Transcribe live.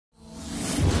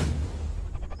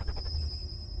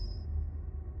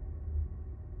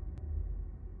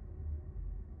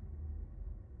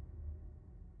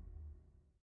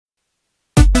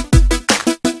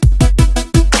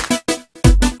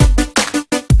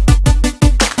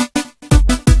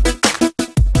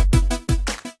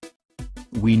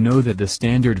We know that the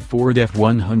standard Ford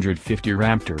F-150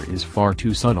 Raptor is far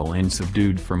too subtle and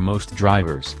subdued for most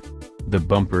drivers. The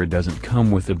bumper doesn't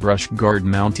come with a brush guard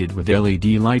mounted with LED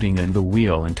lighting, and the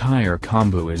wheel and tire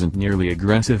combo isn't nearly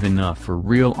aggressive enough for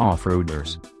real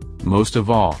off-roaders. Most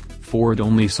of all, Ford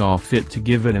only saw fit to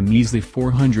give it a measly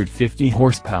 450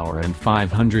 horsepower and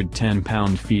 510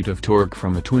 pound-feet of torque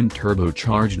from a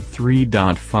twin-turbocharged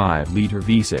 3.5-liter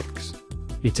V6.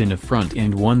 It's an affront,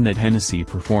 and one that Hennessey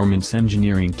Performance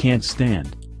Engineering can't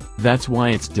stand. That's why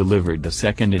it's delivered the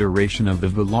second iteration of the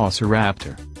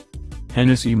Velociraptor.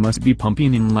 Hennessey must be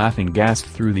pumping in laughing gas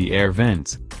through the air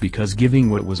vents, because giving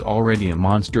what was already a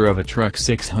monster of a truck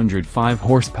 605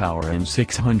 horsepower and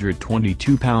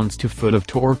 622 pounds-to-foot of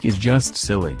torque is just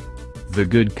silly. The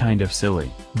good kind of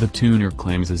silly. The tuner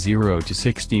claims a 0 to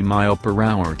 60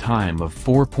 mph time of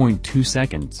 4.2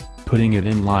 seconds, putting it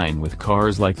in line with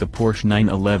cars like the Porsche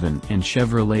 911 and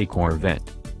Chevrolet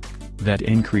Corvette. That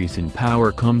increase in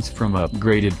power comes from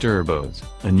upgraded turbos,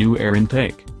 a new air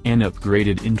intake, an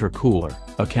upgraded intercooler,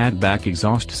 a catback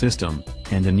exhaust system,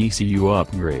 and an ECU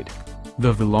upgrade.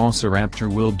 The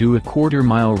Velociraptor will do a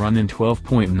quarter-mile run in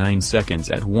 12.9 seconds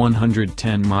at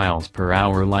 110 miles per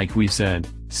hour, like we said.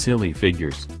 Silly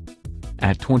figures.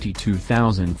 At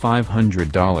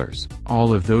 $22,500,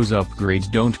 all of those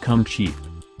upgrades don't come cheap.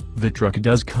 The truck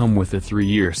does come with a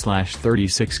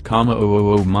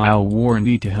 3-year/36,000-mile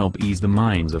warranty to help ease the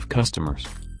minds of customers.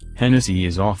 Hennessey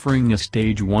is offering a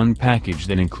Stage 1 package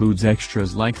that includes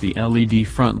extras like the LED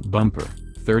front bumper,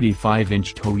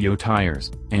 35-inch Toyo tires,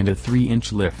 and a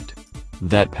 3-inch lift.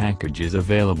 That package is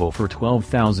available for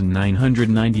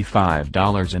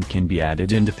 $12,995 and can be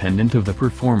added independent of the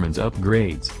performance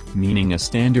upgrades, meaning a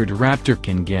standard Raptor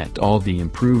can get all the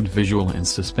improved visual and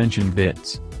suspension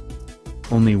bits.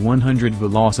 Only 100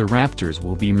 Velociraptors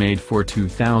will be made for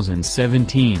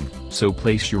 2017, so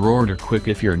place your order quick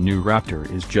if your new Raptor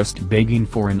is just begging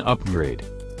for an upgrade.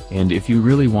 And if you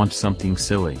really want something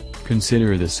silly,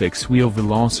 consider the 6-wheel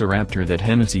Velociraptor that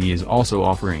Hennessey is also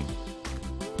offering.